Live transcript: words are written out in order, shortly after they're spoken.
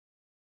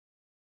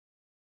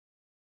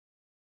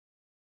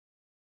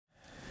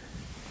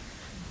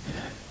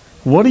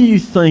What do you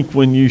think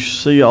when you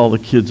see all the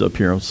kids up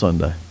here on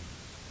Sunday?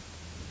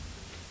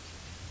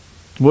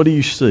 What do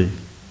you see?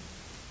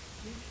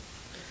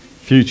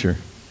 Future.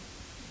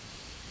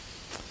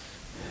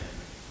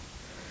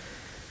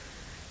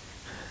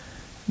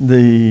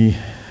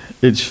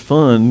 It's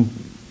fun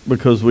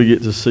because we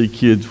get to see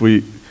kids.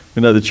 We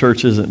know the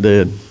church isn't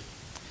dead.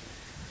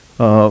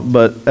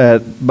 But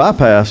at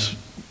Bypass,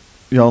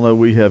 y'all know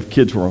we have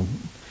kids room.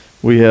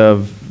 We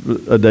have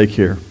a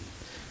daycare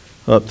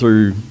up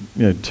through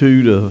 2, 3,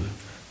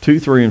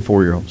 and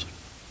 4-year-olds.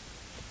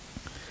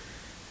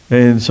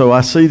 And so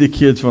I see the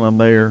kids when I'm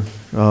there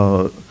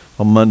on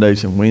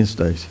Mondays and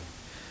Wednesdays,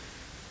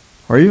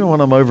 or even when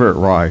I'm over at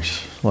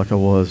Rice, like I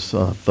was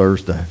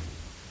Thursday.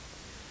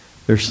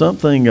 There's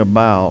something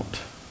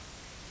about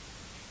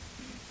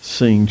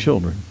seeing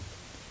children.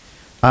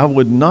 I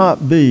would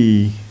not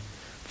be,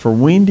 for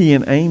Wendy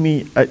and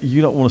Amy,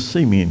 you don't want to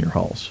see me in your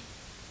halls.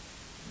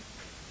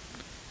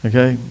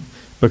 Okay?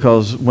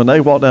 Because when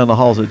they walk down the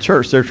halls at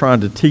church, they're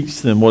trying to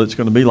teach them what it's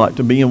going to be like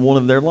to be in one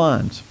of their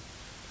lines.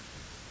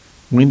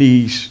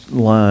 Wendy's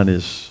line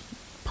is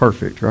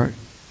perfect, right?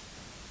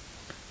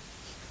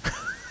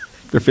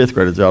 They're 5th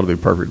graders. They ought to be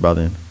perfect by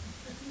then.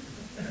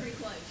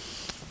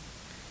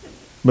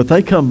 But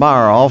they come by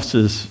our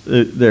offices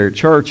there at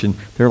church, and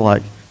they're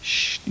like,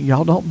 shh,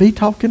 y'all don't be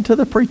talking to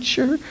the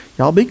preacher.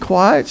 Y'all be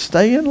quiet.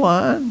 Stay in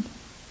line.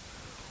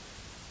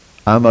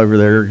 I'm over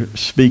there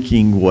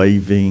speaking,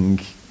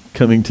 waving,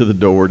 coming to the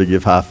door to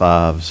give high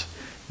fives.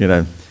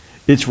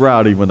 It's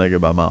rowdy when they go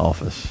by my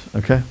office,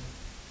 okay?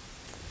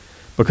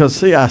 Because,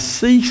 see, I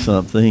see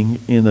something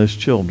in those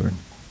children.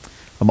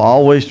 I'm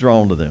always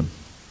drawn to them.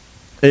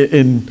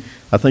 And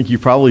I think you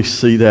probably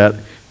see that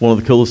one of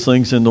the coolest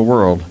things in the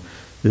world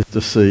is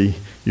to see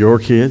your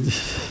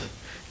kids,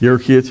 your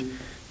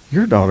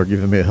daughter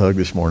giving me a hug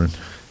this morning,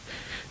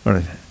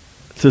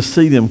 to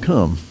see them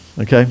come,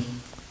 okay?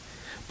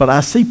 But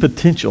I see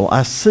potential.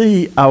 I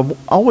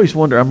always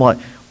wonder, I'm like,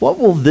 what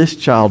will this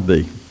child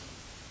be?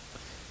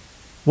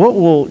 What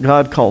will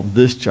God call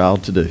this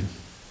child to do?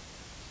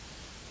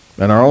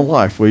 In our own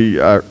life,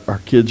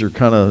 our kids are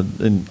kind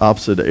of in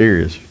opposite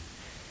areas.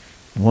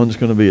 One's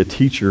going to be a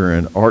teacher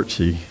and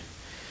artsy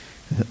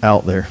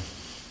out there.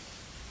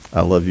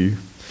 I love you.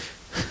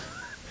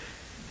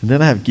 And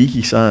then I have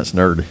geeky science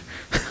nerd.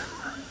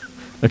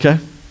 Okay?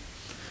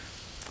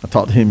 I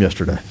talked to him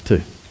yesterday,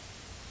 too.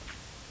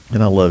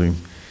 And I love him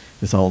in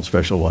his own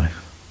special way.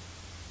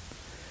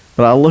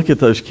 But I look at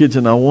those kids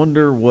and I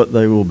wonder what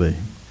they will be.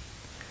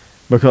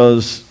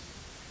 Because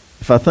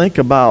if I think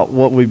about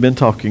what we've been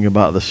talking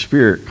about, the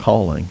Spirit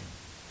calling,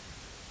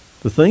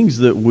 the things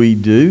that we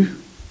do,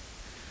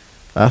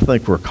 I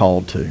think we're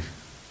called to.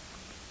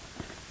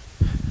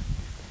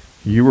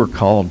 You were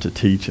called to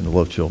teach and to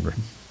love children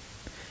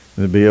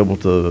and to be able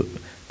to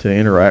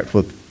interact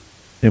with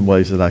in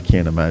ways that I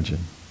can't imagine.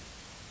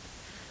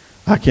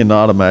 I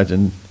cannot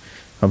imagine,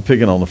 I'm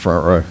picking on the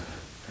front row.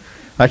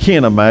 I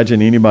can't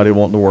imagine anybody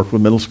wanting to work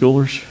with middle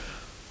schoolers.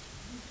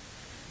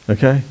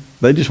 Okay?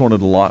 They just wanted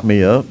to lock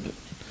me up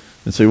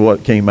and see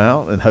what came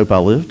out and hope I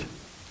lived.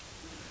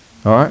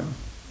 All right?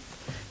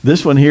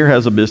 This one here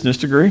has a business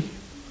degree.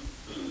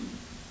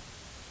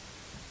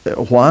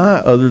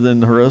 Why, other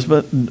than her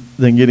husband,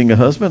 than getting a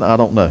husband, I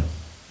don't know.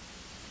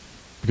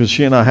 Because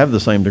she and I have the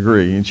same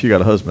degree, and she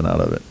got a husband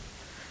out of it.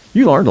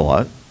 You learned a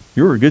lot.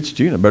 You were a good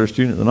student, a better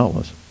student than I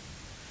was.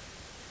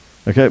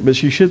 Okay, but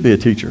she should be a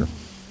teacher.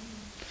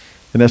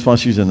 And that's why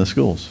she's in the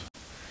schools.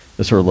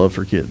 It's her love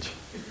for kids.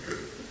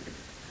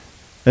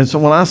 And so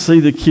when I see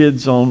the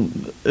kids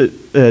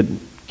at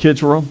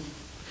Kids Room,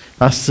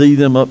 I see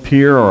them up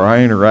here or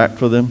I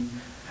interact with them,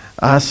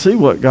 I see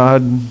what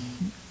God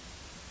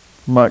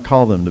might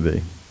call them to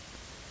be.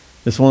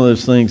 It's one of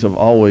those things of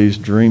always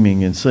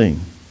dreaming and seeing.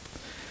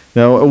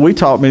 Now, we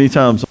talk many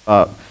times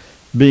about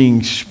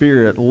being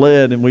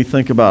Spirit-led, and we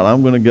think about,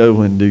 I'm going to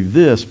go and do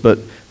this, but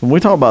when we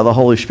talk about the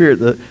Holy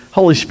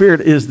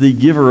Spirit is the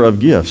giver of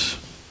gifts.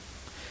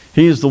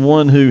 He is the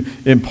one who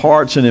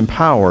imparts and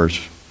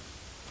empowers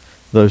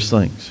those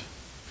things.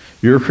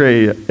 Your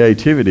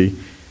creativity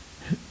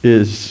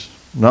is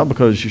not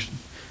because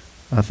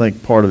I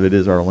think part of it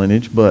is our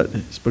lineage, but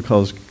it's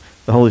because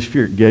the Holy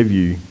Spirit gave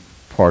you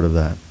part of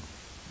that.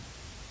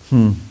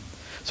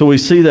 So we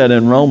see that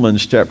in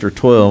Romans chapter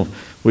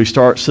 12. We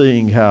start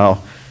seeing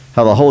how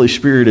the Holy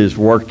Spirit is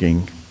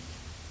working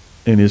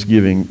and is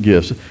giving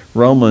gifts.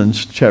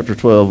 Romans chapter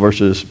 12,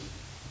 verses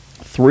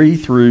 3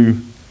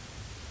 through,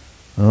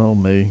 oh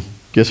me,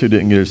 guess who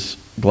didn't get his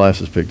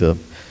glasses picked up?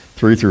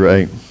 3 through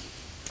 8.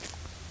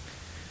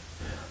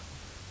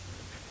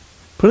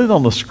 Put it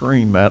on the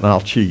screen, Matt, and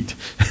I'll cheat.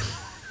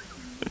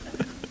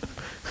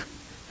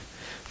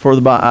 For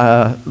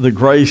by the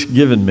grace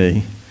given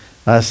me,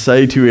 I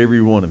say to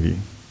every one of you,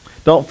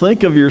 don't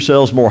think of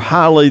yourselves more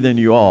highly than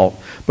you ought,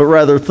 but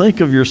rather think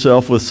of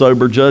yourself with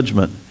sober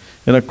judgment,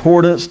 in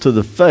accordance to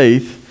the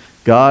faith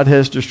God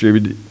has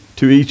distributed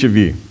to each of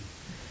you.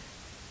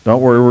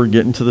 Don't worry, we're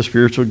getting to the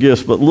spiritual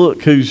gifts, but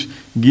look who's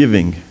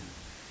giving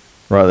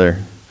right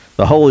there.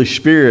 The Holy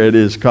Spirit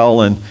is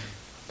calling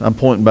I'm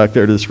pointing back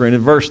there to the screen.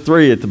 In verse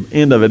 3 at the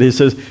end of it, it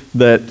says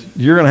that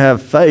you're going to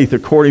have faith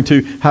according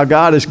to how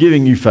God is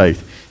giving you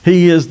faith.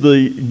 He is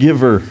the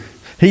giver.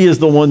 He is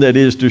the one that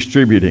is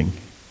distributing.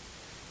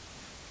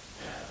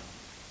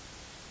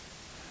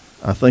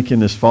 I think in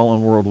this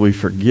fallen world we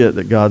forget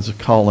that God's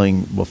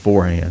calling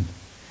beforehand,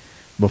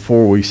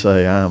 before we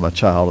say, I am a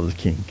child of the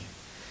King.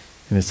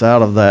 And it's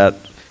out of that,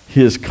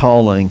 His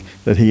calling,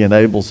 that He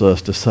enables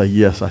us to say,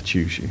 yes, I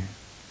choose you.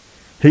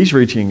 He's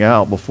reaching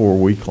out before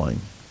we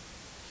claim.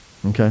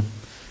 Okay?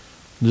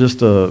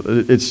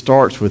 It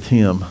starts with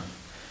Him.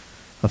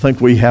 I think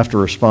we have to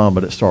respond,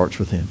 but it starts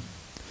with Him.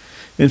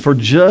 And for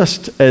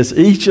just as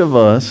each of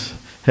us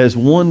has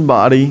one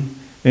body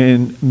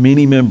and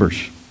many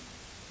members,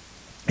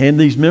 and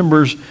these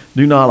members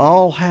do not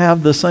all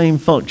have the same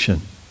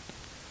function.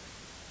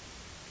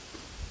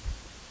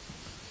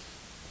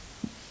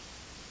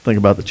 Think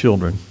about the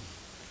children.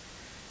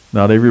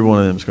 Not every one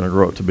of them is going to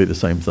grow up to be the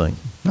same thing.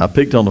 I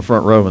picked on the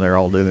front row and they're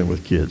all dealing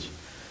with kids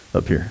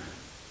up here.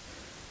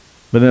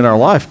 But in our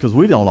life, because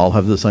we don't all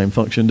have the same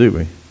function, do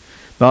we?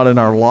 Not in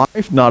our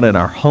life, not in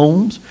our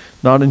homes,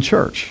 not in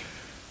church.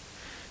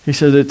 He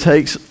said it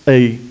takes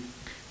a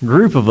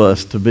group of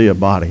us to be a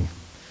body,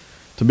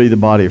 to be the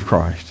body of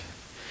Christ.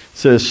 It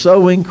says,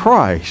 so in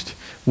Christ,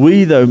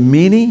 we, though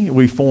many,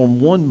 we form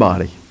one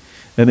body,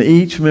 and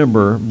each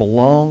member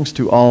belongs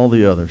to all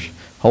the others.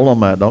 Hold on,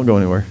 Matt, don't go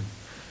anywhere.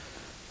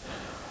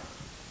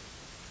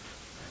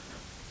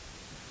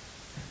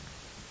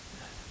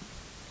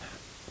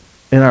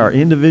 In our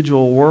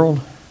individual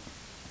world,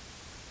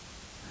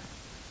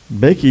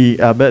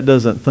 Becky, I bet,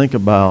 doesn't think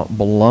about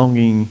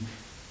belonging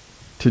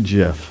to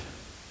Jeff.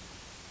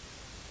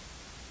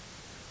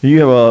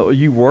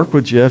 You work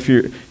with Jeff,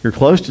 you're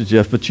close to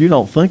Jeff, but you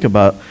don't think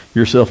about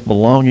yourself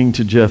belonging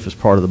to Jeff as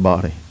part of the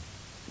body.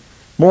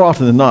 More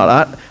often than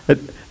not,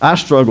 I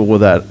struggle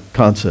with that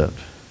concept.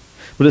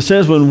 But it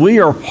says when we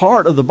are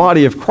part of the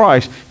body of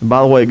Christ, and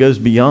by the way, it goes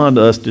beyond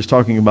us just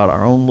talking about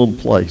our own little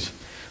place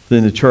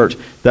within the church.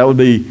 That would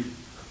be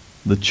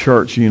the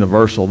church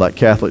universal, that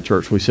Catholic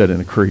church we said in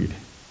the creed.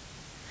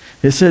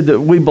 It said that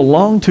we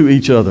belong to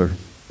each other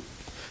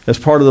as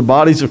part of the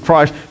bodies of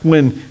Christ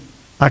when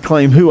I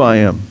claim who I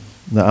am.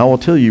 Now, I will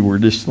tell you we're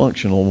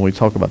dysfunctional when we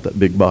talk about that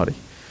big body.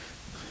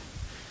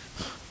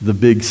 The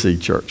big C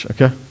church,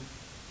 okay?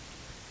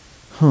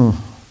 So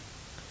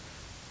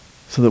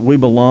that we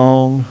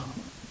belong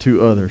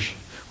to others.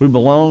 We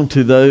belong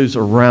to those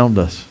around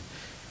us.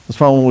 That's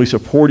why when we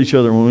support each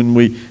other, when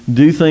we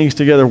do things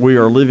together, we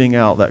are living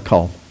out that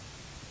call.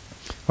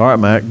 All right,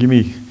 Mac,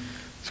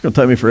 it's going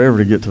to take me forever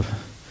to get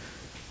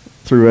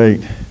through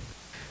 8.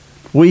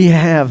 We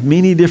have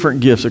many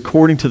different gifts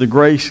according to the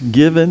grace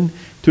given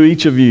to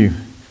each of you.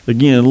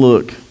 Again,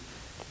 look,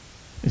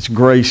 it's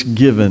grace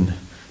given,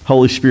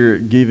 Holy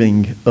Spirit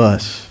giving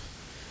us.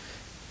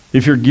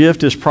 If your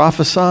gift is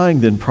prophesying,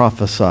 then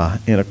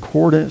prophesy in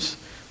accordance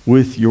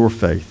with your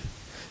faith.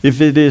 If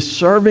it is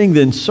serving,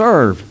 then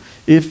serve.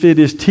 If it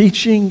is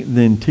teaching,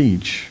 then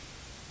teach.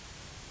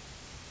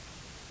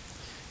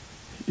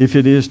 If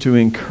it is to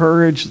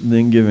encourage,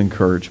 then give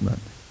encouragement.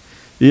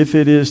 If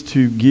it is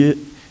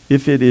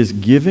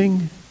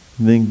giving,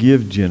 then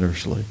give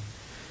generously.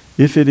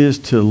 If it is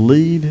to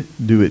lead,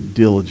 do it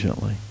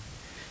diligently.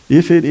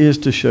 If it is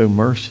to show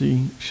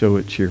mercy, show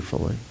it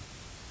cheerfully.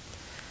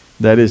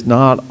 That is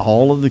not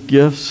all of the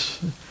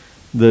gifts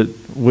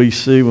that we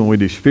see when we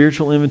do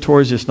spiritual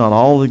inventories. It's not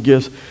all the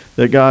gifts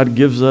that God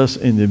gives us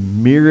in the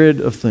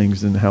myriad of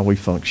things in how we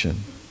function.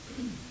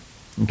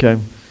 Okay?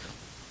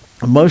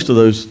 Most of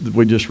those that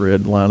we just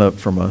read line up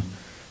from a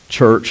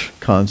church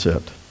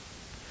concept.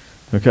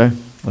 Okay?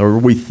 Or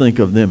we think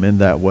of them in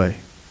that way.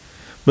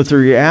 But the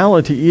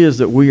reality is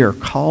that we are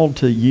called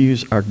to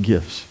use our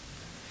gifts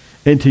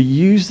and to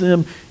use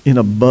them in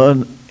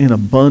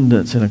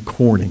abundance and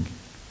according.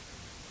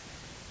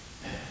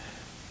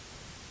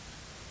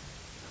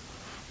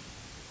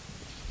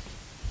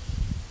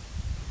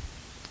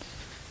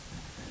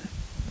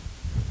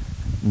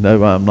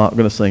 No, I'm not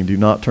going to sing. Do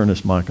not turn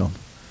this mic on.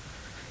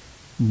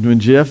 When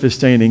Jeff is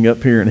standing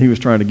up here and he was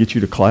trying to get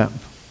you to clap,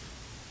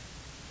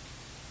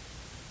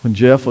 when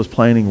Jeff was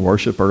planning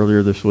worship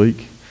earlier this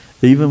week,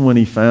 even when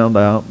he found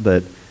out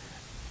that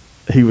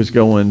he was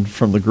going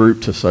from the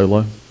group to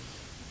solo,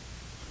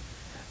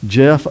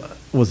 Jeff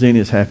was in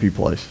his happy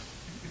place.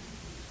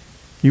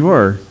 You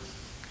were.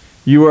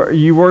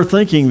 You were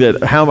thinking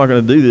that, how am I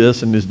going to do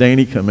this, and is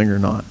Danny coming or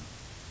not?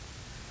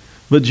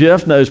 But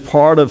Jeff knows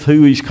part of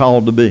who he's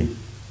called to be.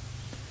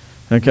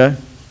 Okay?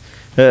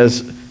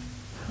 As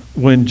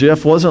when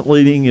Jeff wasn't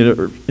leading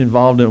or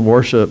involved in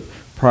worship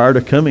prior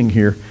to coming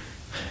here,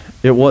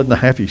 it wasn't a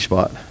happy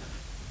spot.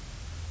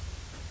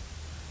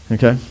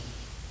 Okay?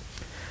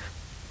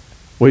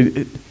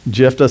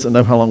 Jeff doesn't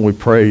know how long we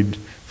prayed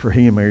for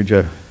he and Mary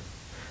Jo.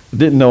 I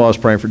didn't know I was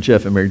praying for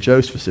Jeff and Mary Jo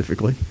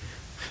specifically.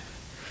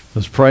 I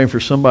was praying for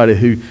somebody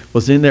who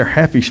was in their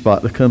happy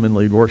spot to come and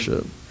lead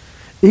worship.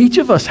 Each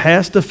of us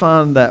has to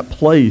find that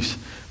place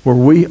where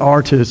we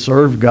are to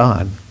serve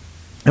God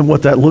and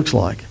what that looks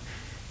like.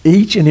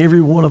 Each and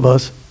every one of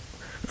us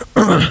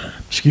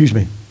excuse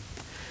me,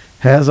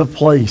 has a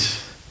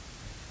place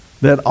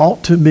that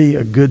ought to be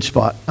a good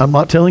spot. I'm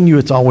not telling you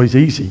it's always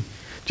easy.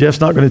 Jeff's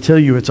not going to tell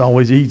you it's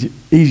always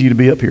easy to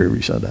be up here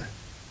every Sunday.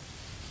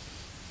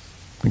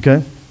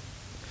 Okay?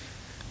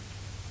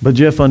 But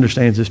Jeff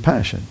understands his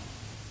passion.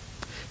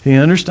 He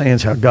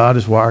understands how God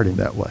has wired him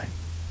that way.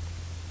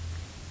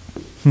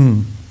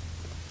 Do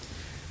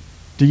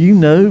you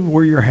know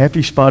where your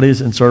happy spot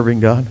is in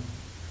serving God?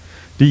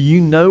 Do you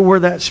know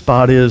where that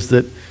spot is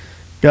that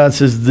God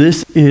says,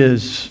 this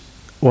is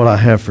what I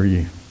have for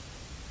you,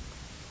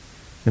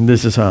 and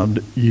this is how I'm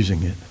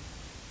using it?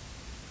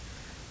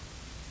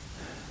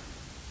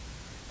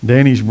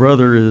 Danny's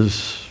brother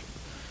is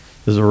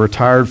a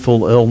retired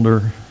full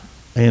elder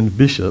and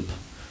bishop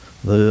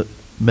of the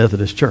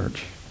Methodist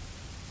Church.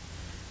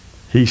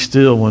 He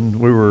still, when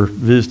we were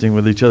visiting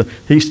with each other,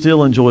 he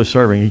still enjoys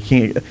serving.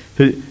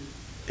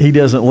 He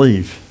doesn't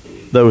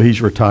leave, though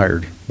he's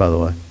retired, by the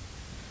way.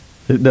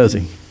 Does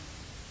he?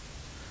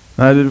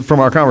 From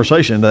our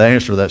conversation, the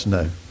answer to that's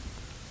no.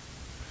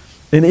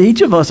 And each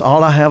of us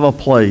ought to have a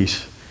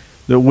place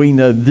that we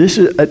know this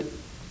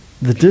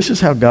is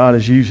how God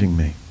is using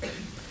me.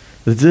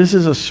 That this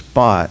is a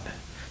spot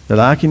that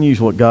I can use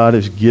what God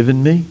has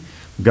given me,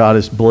 God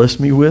has blessed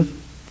me with.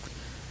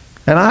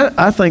 And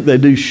I think they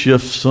do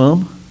shift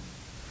some.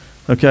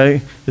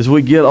 Okay? As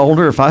we get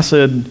older, if I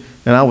said,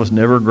 and I was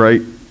never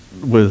great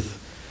with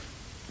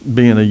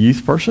being a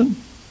youth person,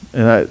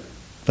 and I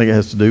think it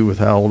has to do with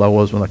how old I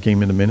was when I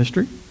came into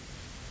ministry.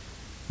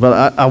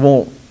 But I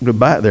won't go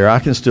back there. I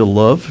can still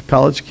love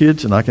college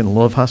kids and I can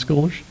love high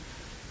schoolers.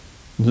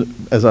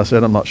 As I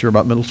said, I'm not sure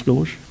about middle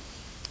schoolers.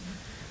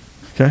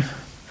 Okay?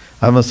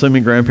 I'm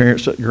assuming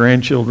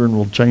grandchildren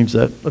will change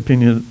that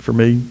opinion for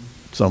me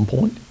at some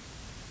point.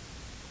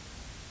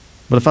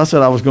 But if I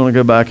said I was going to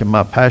go back and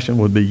my passion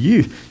would be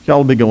youth, y'all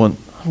would be going,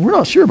 we're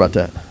not sure about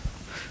that.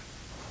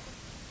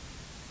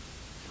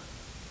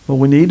 But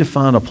we need to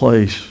find a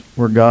place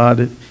where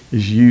God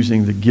is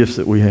using the gifts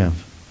that we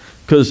have.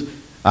 Because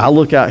I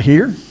look out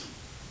here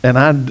and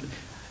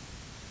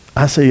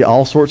I see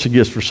all sorts of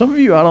gifts. For some of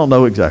you, I don't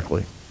know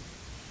exactly.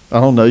 I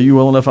don't know you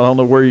well enough. I don't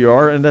know where you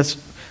are, and that's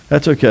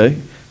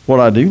okay. What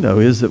I do know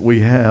is that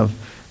we have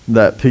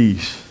that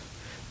peace,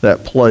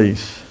 that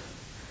place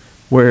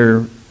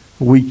where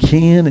we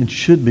can and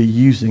should be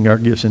using our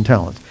gifts and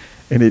talents.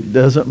 And it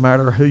doesn't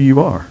matter who you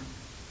are.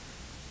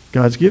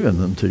 God's given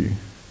them to you.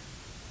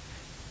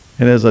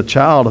 And as a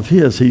child of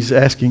His, He's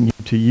asking you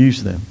to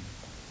use them.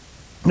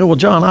 No, well,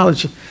 John, I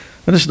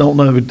just don't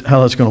know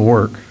how that's going to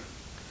work.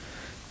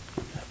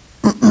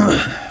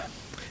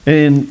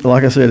 And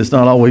like I said, it's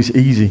not always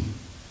easy.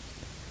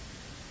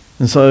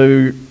 And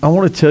so I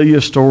want to tell you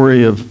a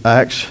story of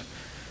Acts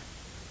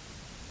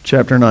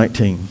chapter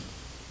 19.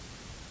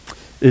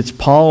 It's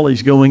Paul.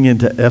 He's going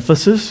into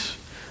Ephesus.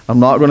 I'm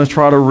not going to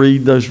try to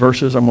read those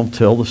verses. I'm going to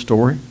tell the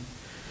story.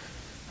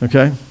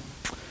 Okay?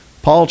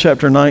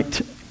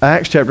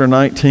 Acts chapter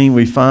 19,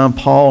 we find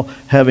Paul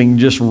having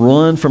just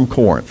run from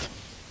Corinth.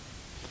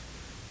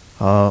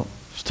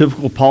 It's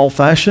typical Paul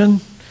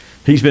fashion.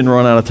 He's been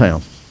run out of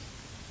town.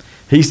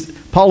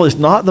 Paul is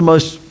not the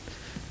most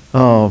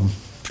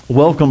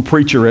welcome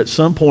preacher at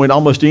some point,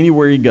 almost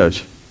anywhere he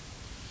goes.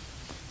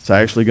 It's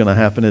actually going to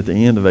happen at the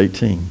end of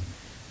 18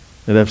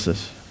 at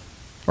Ephesus,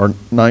 or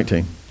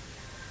 19.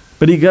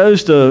 But he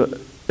goes to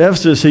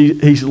Ephesus,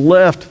 he's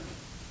left,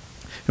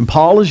 and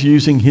Paul is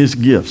using his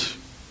gifts.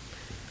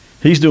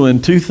 He's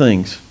doing two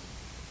things.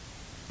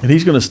 And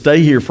he's going to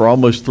stay here for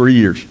almost 3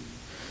 years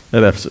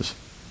at Ephesus.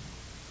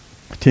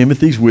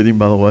 Timothy's with him,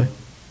 by the way.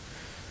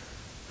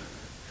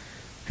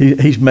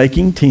 He's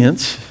making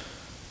tents.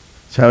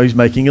 That's how he's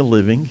making a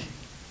living.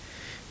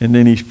 And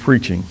then he's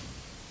preaching,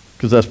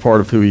 because that's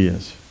part of who he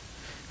is.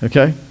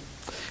 Okay?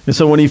 And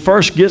so when he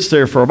first gets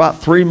there for about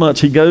 3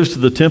 months, he goes to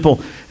the temple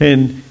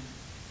and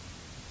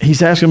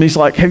he's asking them, he's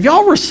like, have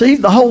y'all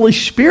received the Holy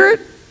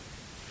Spirit?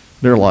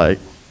 They're like,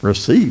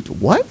 received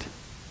what?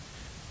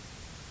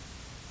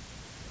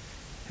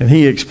 And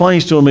he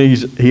explains to them, he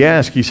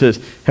says,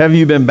 have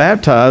you been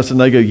baptized? And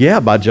they go, yeah,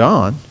 by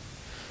John.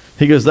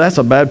 He goes, that's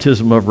a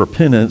baptism of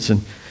repentance.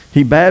 And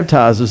he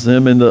baptizes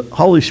them and the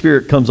Holy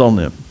Spirit comes on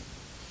them.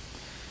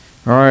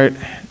 All right.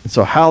 And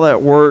so how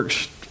that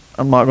works,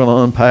 I'm not going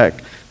to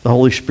unpack the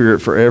Holy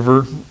Spirit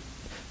forever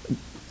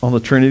on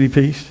the Trinity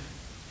piece.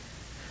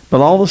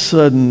 But all of a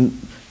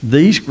sudden,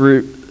 there's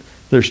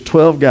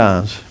 12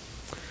 guys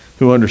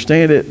who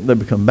understand it. They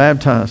become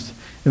baptized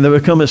and they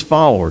become his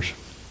followers.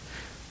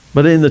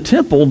 But in the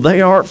temple,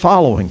 they aren't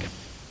following.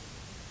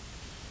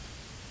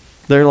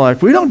 They're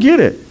like, we don't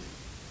get it.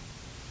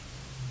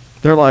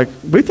 They're like,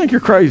 we think you're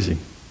crazy.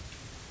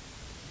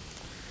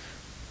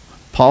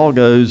 Paul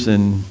goes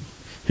and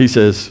he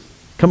says,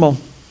 come on.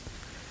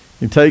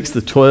 He takes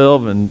the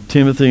 12 and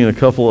Timothy and a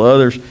couple of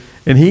others,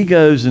 and he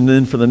goes, and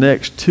then for the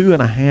next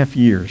 2.5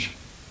 years,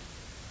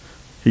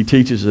 he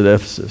teaches at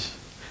Ephesus.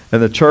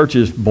 And the church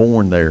is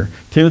born there.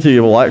 Timothy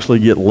will actually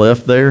get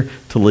left there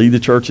to lead the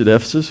church at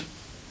Ephesus.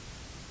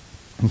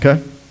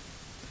 Okay?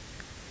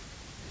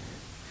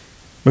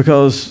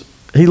 Because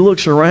he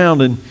looks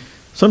around, and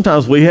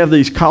sometimes we have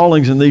these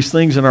callings and these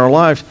things in our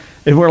lives,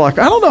 and we're like,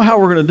 I don't know how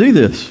we're going to do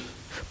this.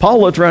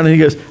 Paul looked around and he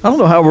goes, I don't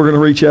know how we're going to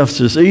reach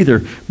Ephesus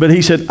either. But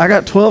he said, I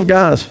got 12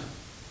 guys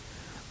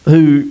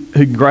who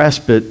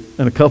grasped it,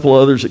 and a couple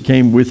others that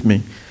came with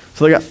me.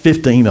 So they got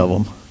 15 of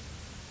them.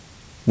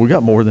 We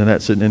got more than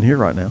that sitting in here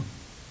right now.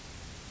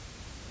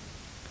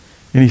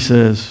 And he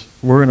says,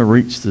 we're going to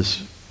reach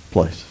this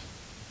place.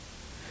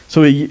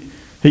 So he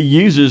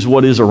uses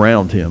what is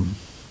around him.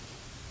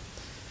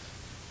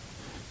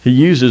 He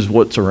uses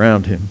what's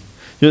around him.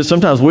 You know,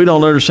 sometimes we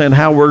don't understand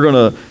how we're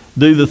going to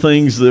do the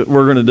things that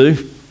we're going to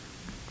do.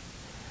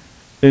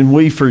 And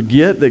we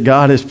forget that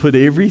God has put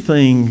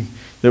everything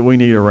that we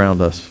need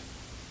around us.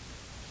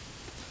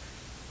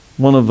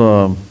 One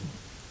of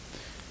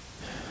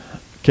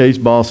Kay's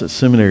boss at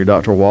seminary,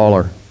 Dr.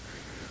 Waller,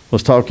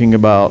 was talking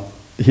about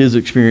his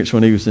experience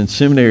when he was in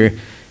seminary.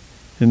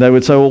 And they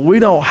would say, well, we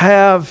don't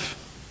have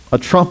a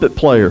trumpet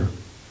player.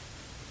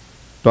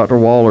 Dr.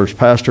 Waller's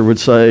pastor would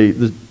say,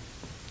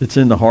 it's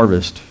in the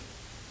harvest.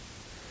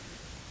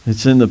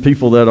 It's in the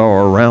people that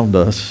are around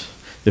us.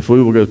 If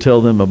we will go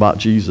tell them about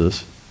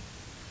Jesus,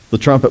 the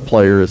trumpet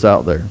player is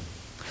out there.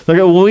 They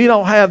go, well, we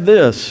don't have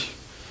this.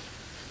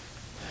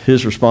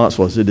 His response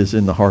was, it is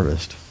in the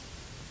harvest.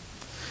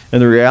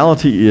 And the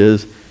reality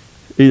is,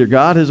 either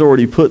God has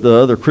already put the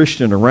other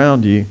Christian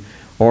around you,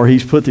 or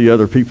he's put the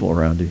other people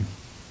around you.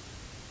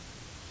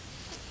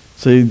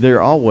 See,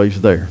 they're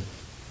always there.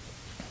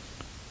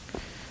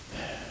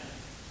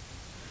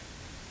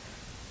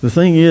 The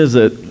thing is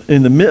that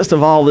in the midst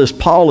of all this,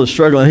 Paul is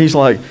struggling. He's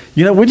like,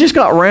 we just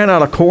got ran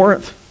out of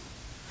Corinth.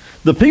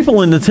 The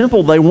people in the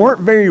temple, they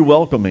weren't very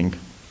welcoming.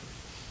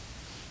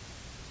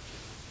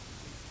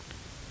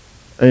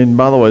 And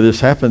by the way,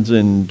 this happens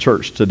in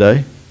church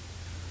today.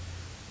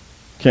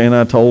 Kay and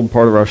I told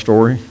part of our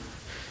story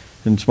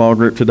in small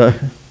group today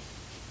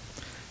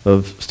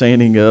of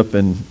standing up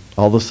and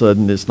all of a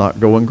sudden it's not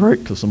going great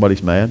because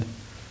somebody's mad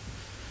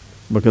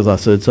because I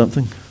said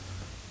something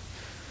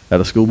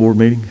at a school board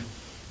meeting.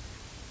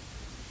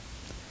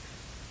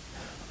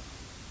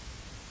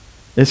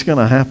 It's going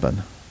to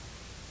happen.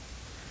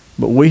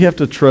 But we have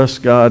to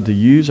trust God to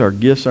use our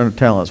gifts and our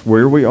talents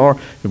where we are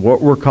and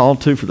what we're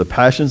called to for the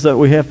passions that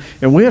we have.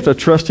 And we have to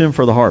trust him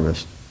for the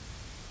harvest.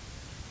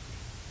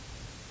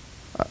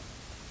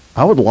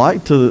 I would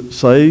like to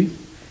say,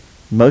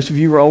 most of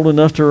you are old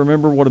enough to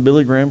remember what a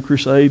Billy Graham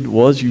crusade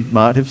was. You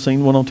might have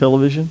seen one on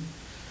television.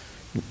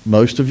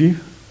 Most of you.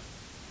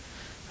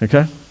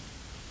 Okay?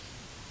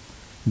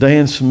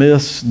 Dan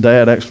Smith's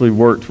dad actually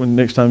worked, when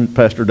next time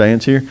Pastor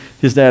Dan's here,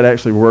 his dad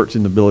actually worked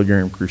in the Billy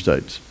Graham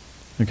crusades.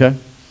 Okay?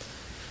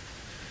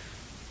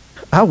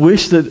 I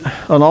wish that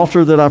an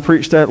altar that I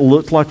preached at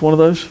looked like one of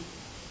those.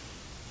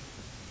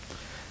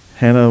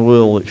 Hannah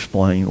will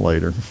explain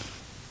later.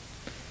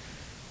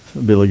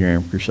 The Billy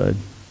Graham crusade.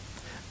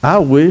 I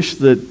wish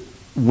that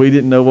we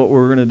didn't know what we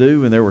were going to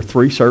do and there were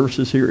 3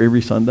 services here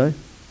every Sunday.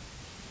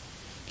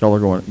 Y'all are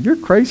going, you're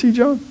crazy,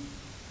 John.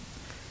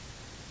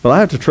 But I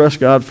have to trust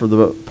God for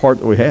the part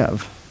that we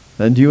have.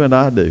 And you and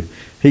I do.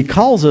 He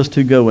calls us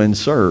to go and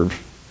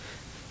serve.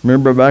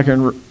 Remember back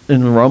in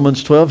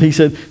Romans 12, he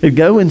said,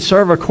 go and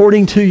serve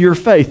according to your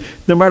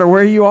faith, no matter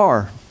where you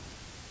are.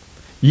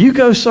 You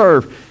go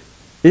serve.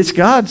 It's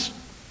God's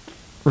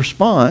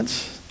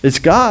response. It's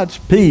God's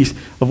piece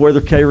of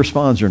whether Kay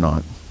responds or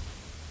not.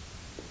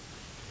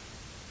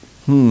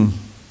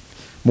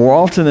 More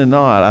often than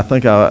not, I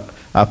think I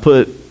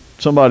put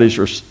somebody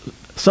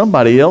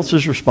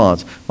else's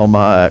response on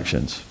my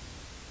actions.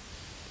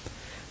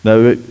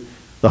 No,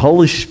 the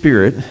Holy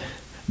Spirit,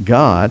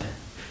 God,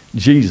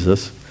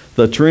 Jesus,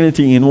 the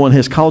Trinity in one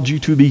has called you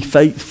to be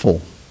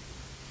faithful.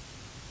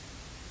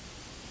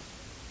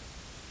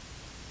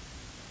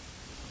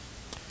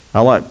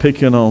 I like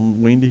picking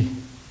on Wendy.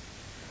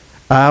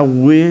 I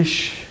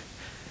wish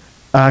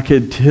I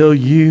could tell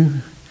you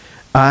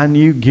I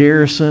knew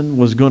Garrison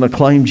was going to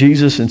claim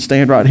Jesus and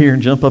stand right here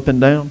and jump up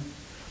and down.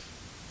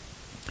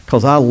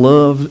 Because I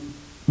love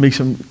me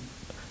some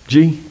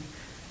G.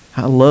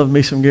 I love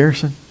me some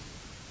Garrison.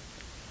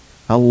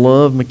 I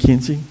love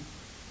Mackenzie.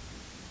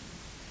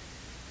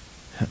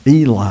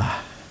 Eli.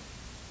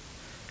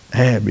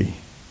 Abby.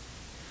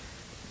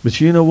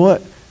 But you know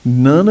what?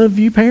 None of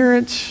you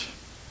parents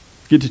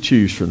get to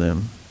choose for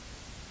them.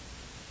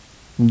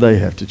 They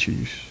have to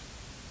choose.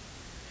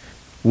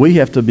 We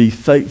have to be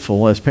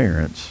faithful as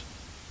parents.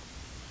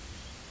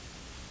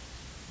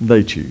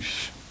 They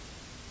choose.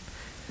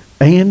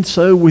 And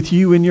so with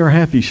you in your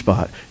happy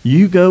spot,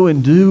 you go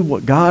and do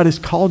what God has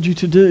called you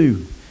to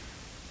do.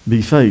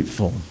 Be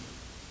faithful.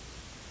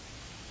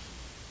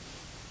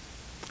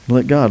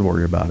 Let God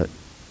worry about it.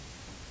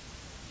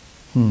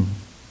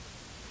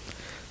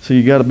 So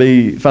you got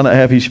to find that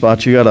happy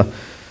spot. You got to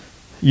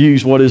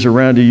use what is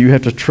around you. You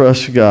have to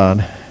trust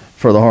God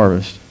for the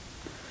harvest.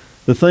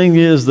 The thing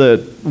is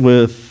that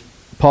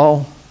with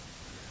Paul,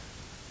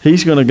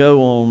 he's going to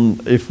go on,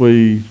 if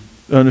we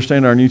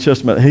understand our New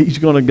Testament, he's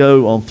going to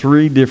go on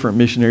 3 different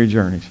missionary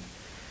journeys.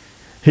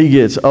 He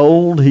gets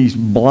old. He's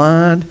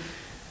blind.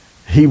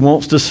 He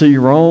wants to see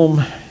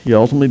Rome. He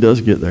ultimately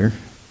does get there.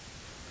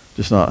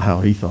 Just not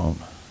how he thought.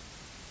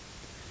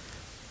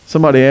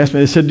 Somebody asked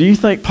me, they said, do you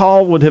think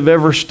Paul would have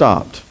ever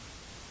stopped?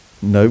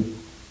 Nope.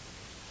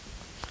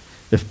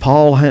 If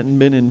Paul hadn't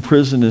been in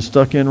prison and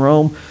stuck in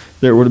Rome,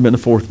 there would have been a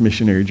fourth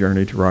missionary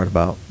journey to write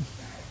about.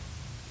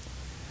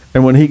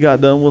 And when he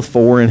got done with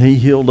 4 and he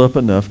healed up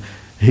enough,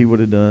 he would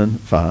have done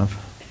 5.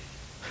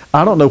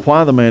 I don't know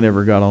why the man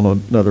ever got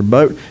on another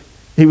boat.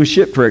 He was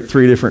shipwrecked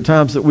 3 different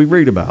times that we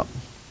read about.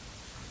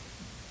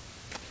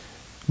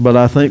 But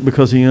I think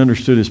because he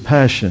understood his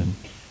passion,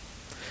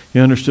 he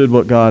understood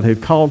what God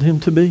had called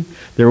him to be,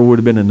 there would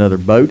have been another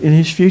boat in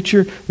his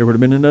future. There would have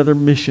been another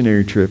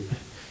missionary trip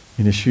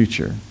in his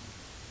future.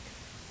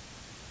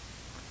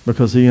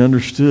 Because he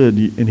understood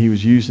and he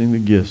was using the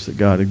gifts that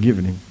God had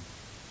given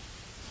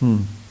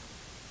him.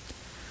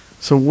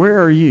 So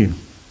where are you?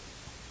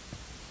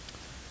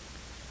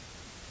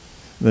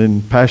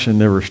 Then passion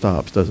never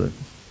stops, does it?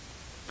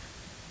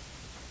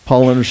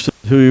 Paul understood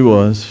who he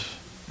was,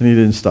 and he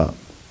didn't stop.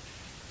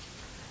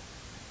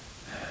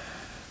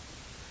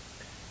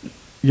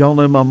 Y'all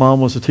know my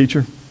mom was a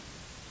teacher?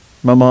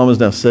 My mom is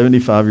now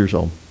 75 years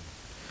old.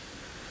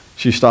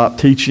 She stopped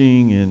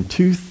teaching in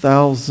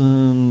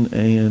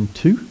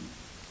 2002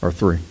 or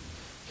 3.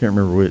 Can't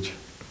remember which.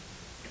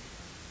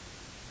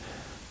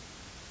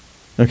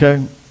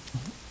 Okay?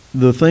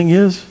 The thing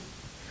is,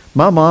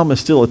 my mom is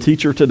still a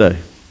teacher today.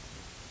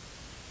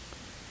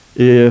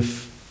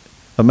 If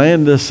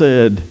Amanda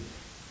said,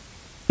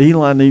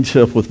 Eli needs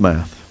help with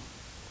math,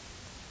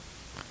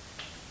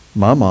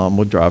 my mom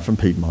would drive from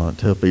Piedmont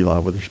to help Eli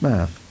with his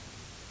math.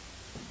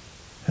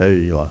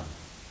 Hey, Eli.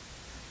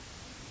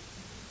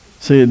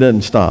 See, it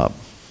doesn't stop.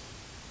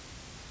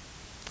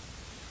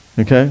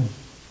 Okay?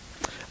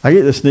 I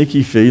get the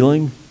sneaky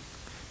feeling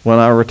when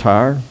I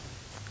retire,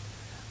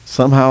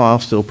 somehow I'll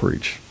still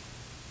preach.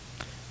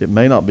 It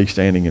may not be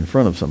standing in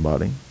front of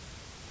somebody,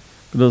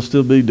 but I'll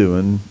still be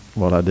doing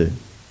what I do.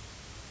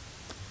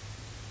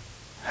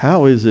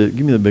 How is it,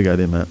 give me the big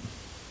idea, Matt.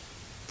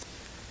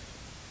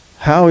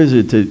 How is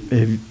it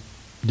do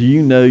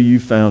you know you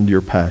found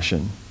your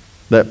passion,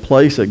 that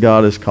place that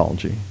God has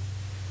called you?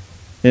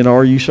 And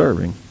are you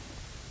serving?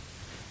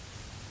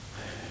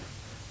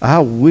 I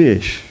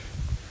wish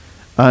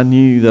I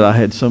knew that I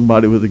had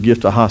somebody with a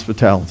gift of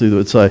hospitality that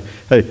would say,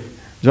 hey,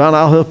 John,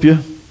 I'll help you.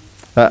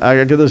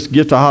 I get this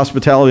gift of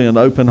hospitality in an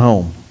open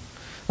home.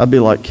 I'd be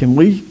like, can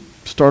we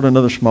start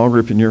another small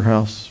group in your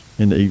house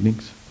in the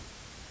evenings?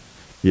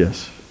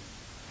 Yes.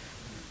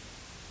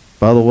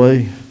 By the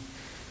way,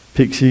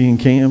 Pixie and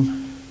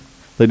Cam,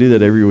 they do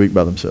that every week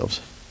by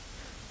themselves.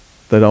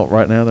 They don't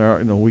right now, they're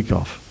out in a week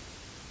off.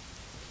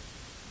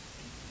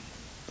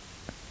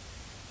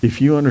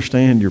 If you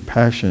understand your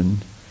passion,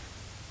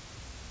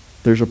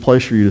 there's a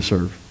place for you to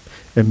serve.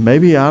 And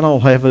maybe I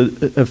don't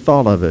have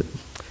thought of it.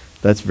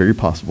 That's very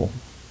possible.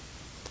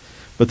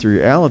 But the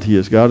reality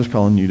is God is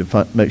calling you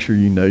to make sure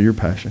you know your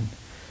passion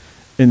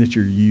and that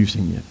you're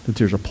using it, that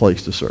there's a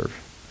place to serve.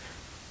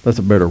 That's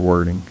a better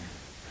wording.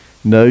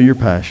 Know your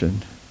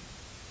passion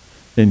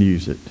and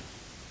use it.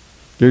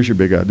 There's your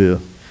big idea.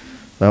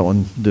 That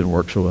one didn't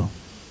work so well.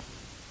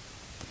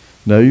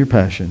 Know your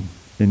passion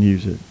and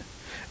use it.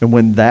 And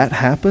when that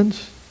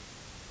happens,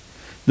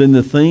 then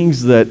the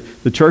things that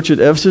the church at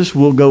Ephesus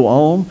will go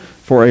on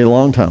for a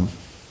long time.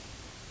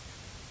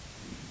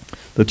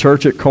 The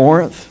church at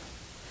Corinth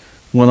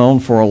went on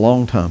for a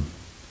long time,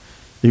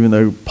 even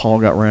though Paul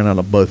got ran out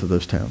of both of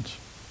those towns.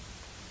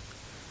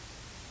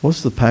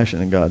 What's the passion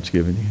that God's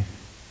given you?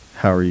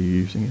 How are you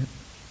using it?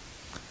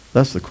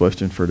 That's the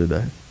question for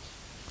today.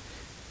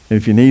 And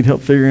if you need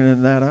help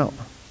figuring that out,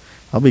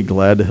 I'll be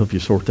glad to help you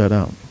sort that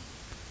out.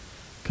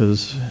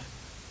 Because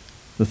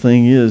the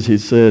thing is, he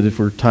said, if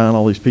we're tying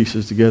all these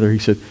pieces together, he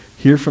said,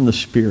 hear from the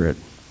Spirit.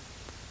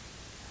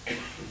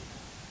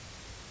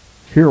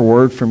 Hear a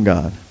word from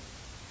God.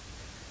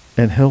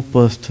 And help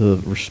us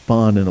to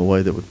respond in a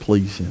way that would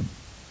please him.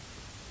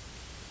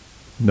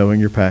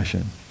 Knowing your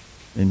passion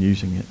and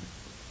using it.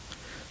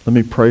 Let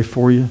me pray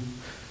for you.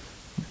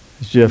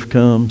 As Jeff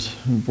comes,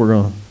 we're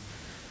going to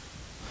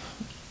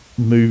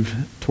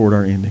move toward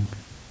our ending.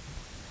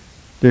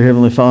 Dear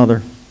Heavenly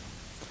Father,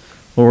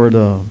 Lord,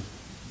 I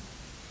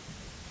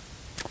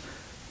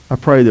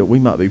pray that we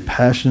might be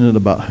passionate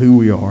about who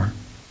we are.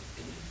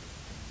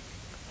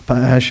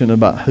 Passionate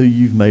about who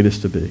you've made us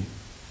to be.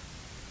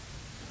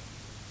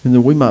 And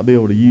that we might be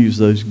able to use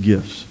those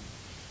gifts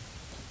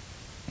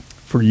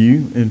for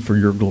you and for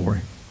your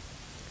glory.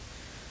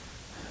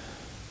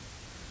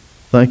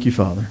 Thank you,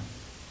 Father,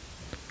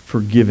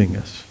 for giving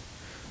us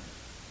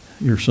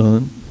your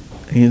Son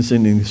and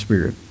sending the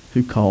Spirit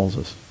who calls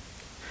us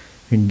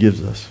and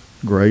gives us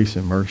grace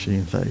and mercy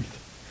and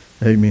faith.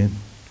 Amen.